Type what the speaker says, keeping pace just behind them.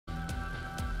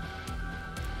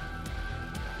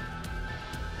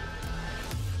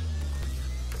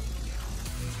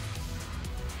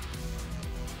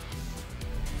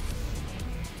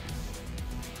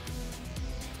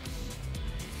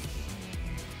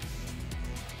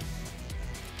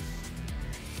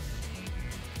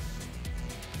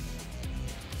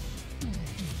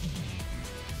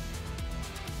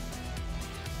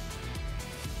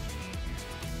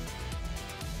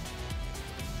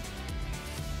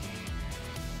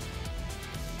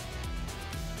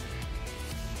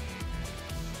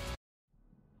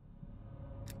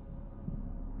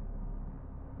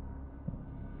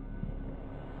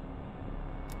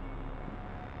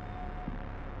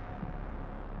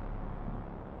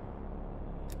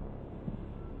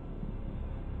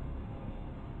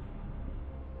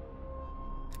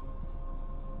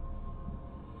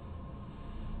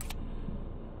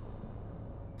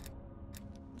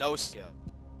No skill.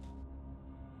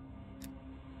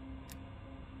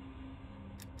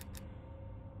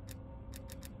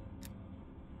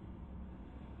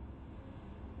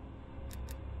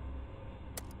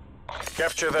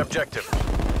 Capture the objective.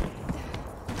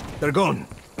 They're gone.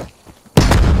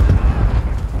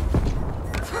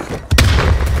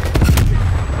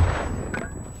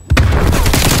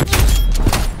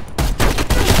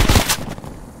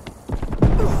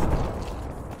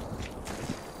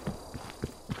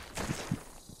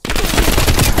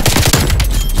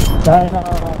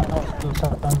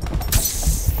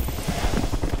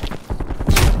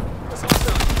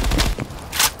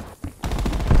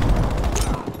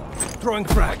 Throwing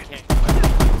frag.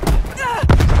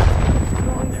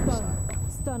 Throwing stun.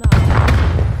 Stun out.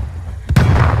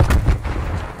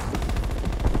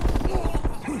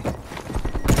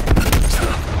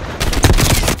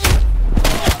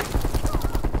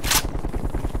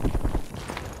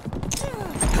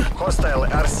 Hostile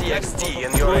RCXD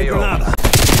in your AO.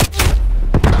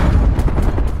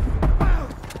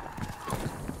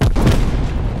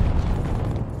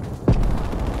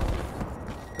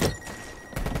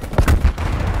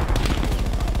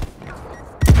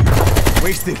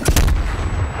 Wasted.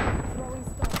 Throwing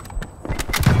stun.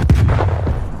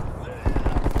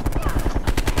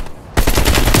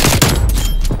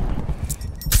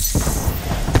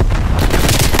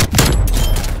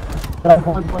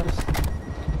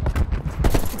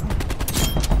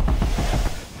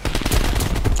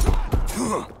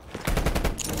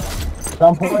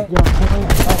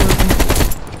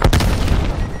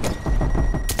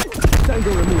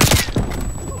 Tango removed.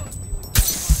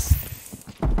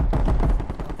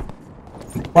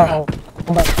 Wow.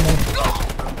 Come back to me.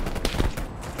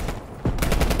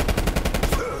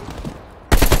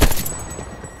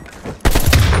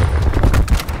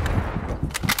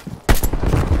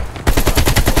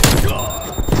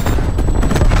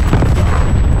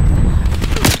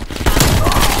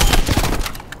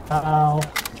 Ow.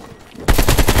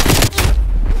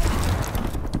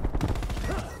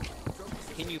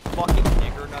 Can you fucking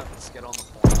nigger nuts get on the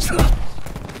phone?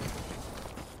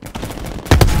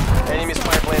 Enemy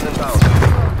spy plane inbound.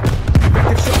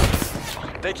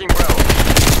 Taking Bravo.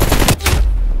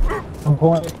 I'm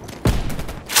going.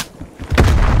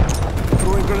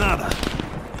 Throwing granada.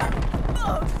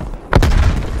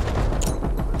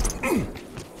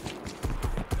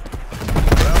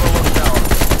 Bravo locked down.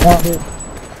 One hit.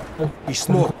 He's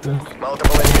smoked.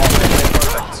 Multiple enemy spy plane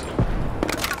contacts.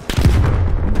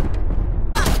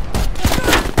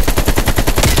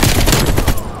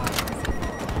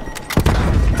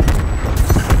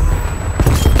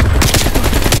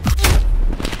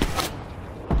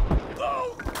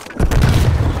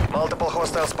 Multiple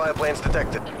hostile spy planes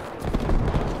detected.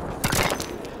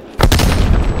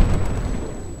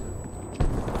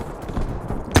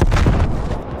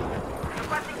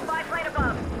 Requesting spy plane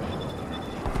above.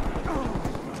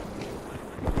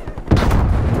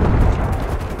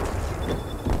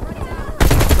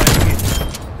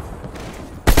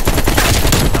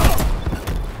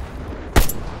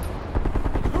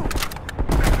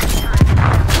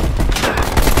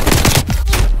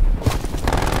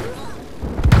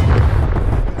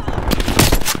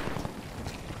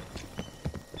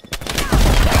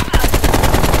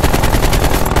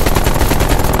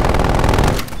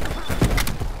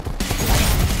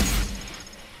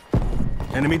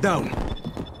 Enemy down.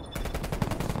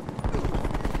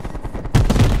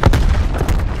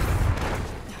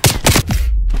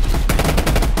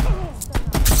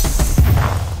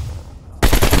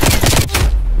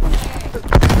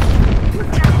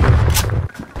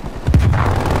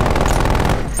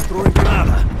 Throwing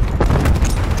granada.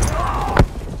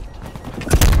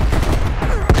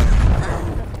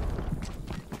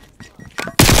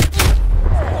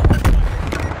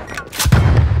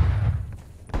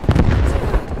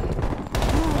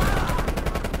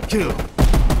 Kill.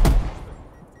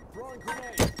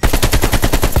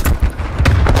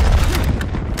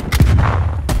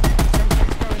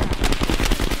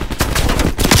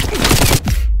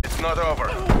 It's not over.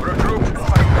 Regroup,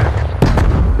 fight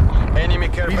back. Enemy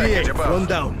care package BVA, above. one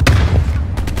down.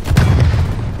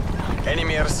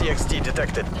 Enemy RCXD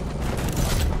detected.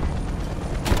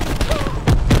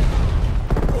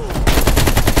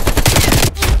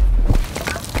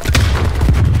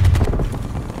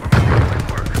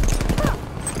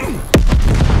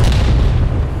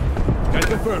 Can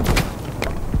confirm.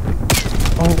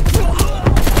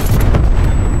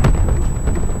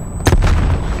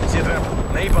 Z-Trap,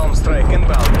 napalm strike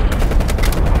inbound.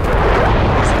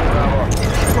 Losing Bravo.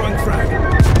 Throwing frag.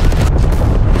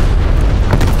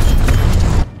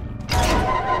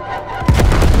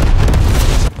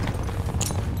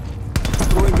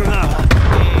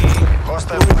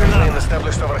 Hostile spy plane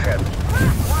established overhead.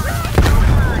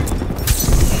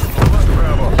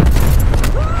 Bravo.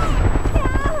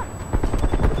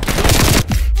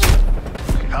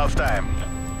 Half time.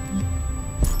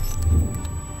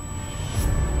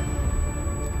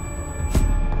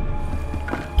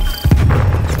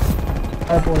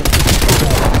 Oh boy.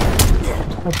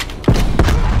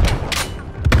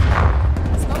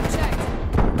 Smoke checked.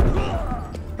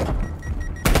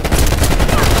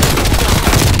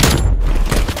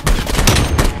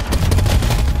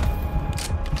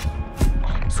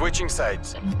 Switching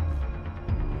sides.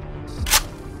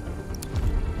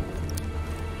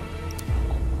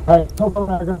 Ej, to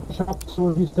dobra, jak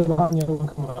szapsu, listowanie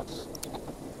ruch nas.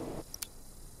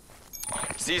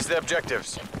 Seize the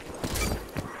objectives.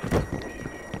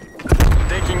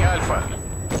 Taking Alpha.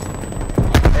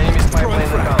 Enemy spy plane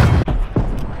inbound.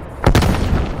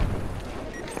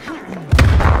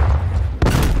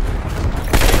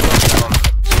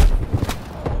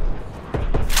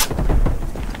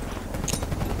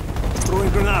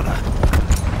 Throwing granada.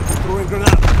 Throwing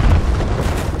granada.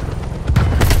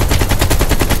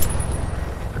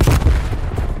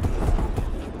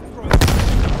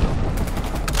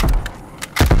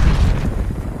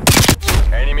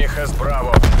 Enemy has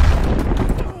Bravo.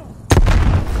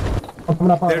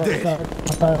 They're dead.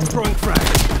 Throwing frag.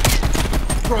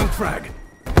 Throwing frag.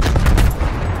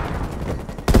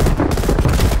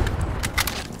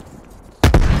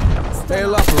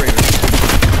 Fail operator.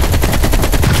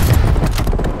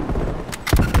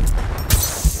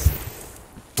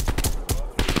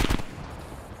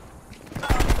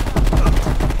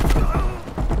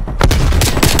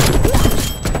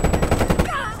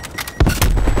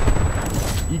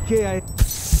 IKEA.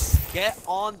 Get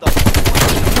on the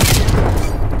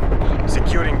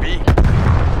Securing B.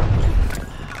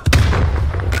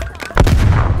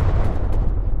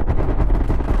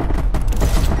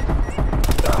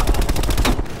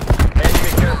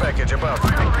 Enemy care package above.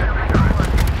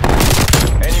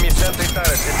 Enemy sentry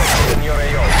turret detected in your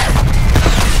AO.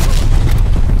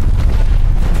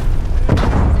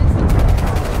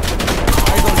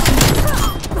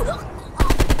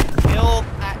 kill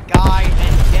that guy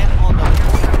and get on the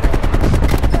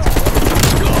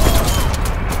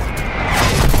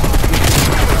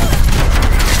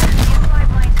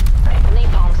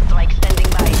Napalm strike standing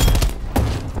by.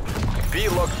 B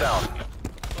locked down.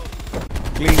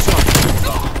 Clean shot.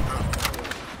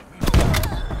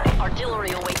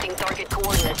 Artillery awaiting target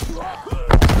coordinates.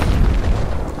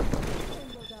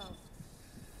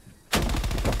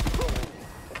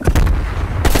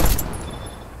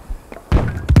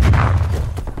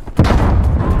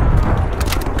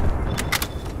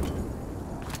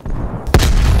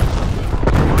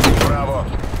 Bravo.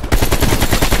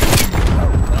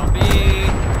 zombie.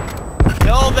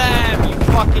 Kill them, you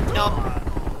fucking dumb.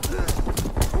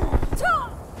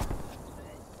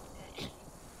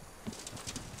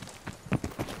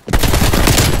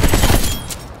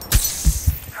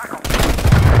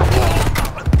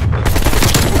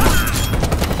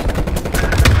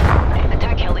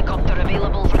 Attack helicopter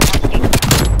available for tasking.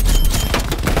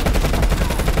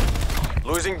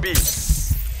 Losing B.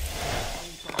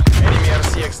 Enemy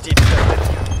RCXT detected.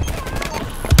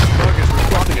 Target's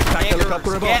responding. Attack Niggers,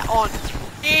 helicopter above. get on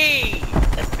E.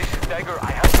 Tiger,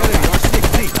 I have Enemy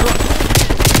R60.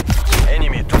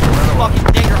 enemy to Bravo. Fucking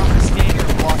nigger, I'm gonna stand here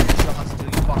and block your shots till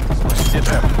you fucking switch. Sit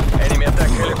up. Enemy attack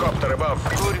helicopter above.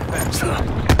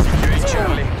 Securing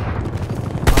Charlie.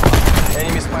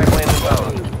 Enemy spy plane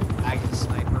inbound. Aggie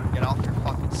sniper, get off your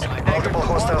fucking sniper. Multiple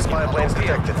hostile spy planes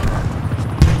detected.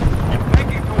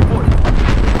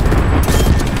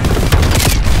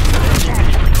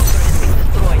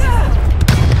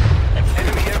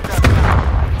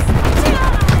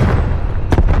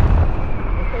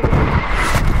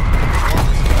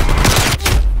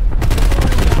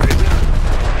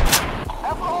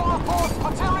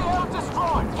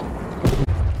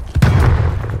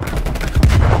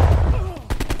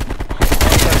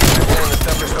 Plane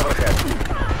established overhead.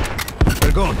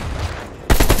 They're gone.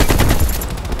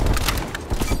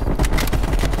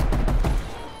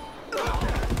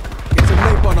 Get some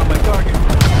napalm on my target.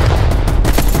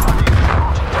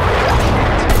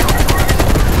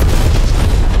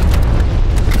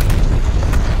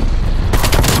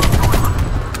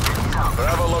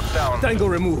 Bravo locked down. Tango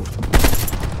removed.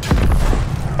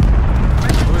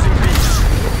 Losing B.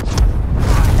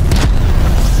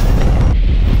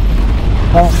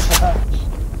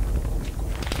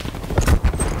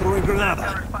 Throwing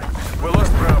granada. We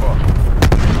lost Bravo.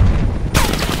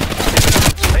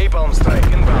 Napalm strike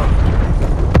inbound.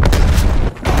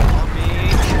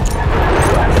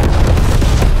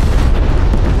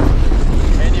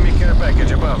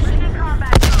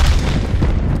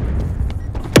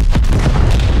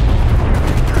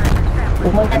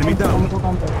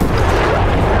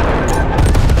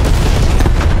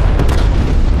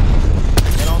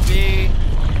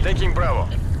 Taking Bravo.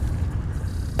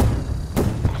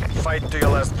 Fight to your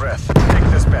last breath. Take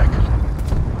this back.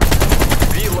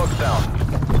 B locked down.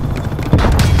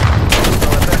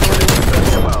 Hostile attack helicopter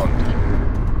inbound.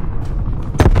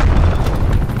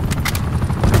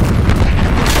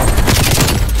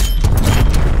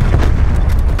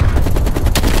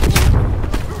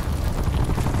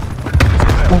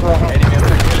 Enemy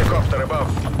attack helicopter above.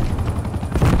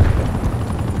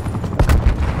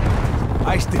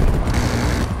 I still.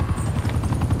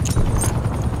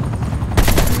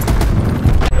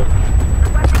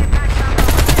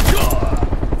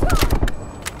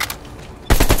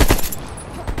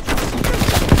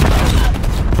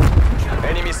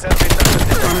 Enemy sentry target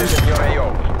detected in your AO.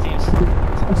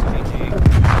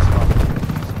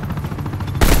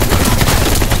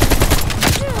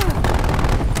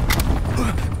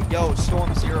 Yo,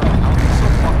 StormZeRo, how are you so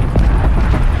fucking bad?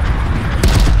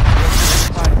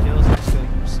 5 kills, I still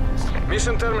useless.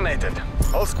 Mission terminated.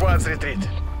 All squads retreat.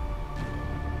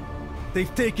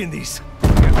 They've taken these.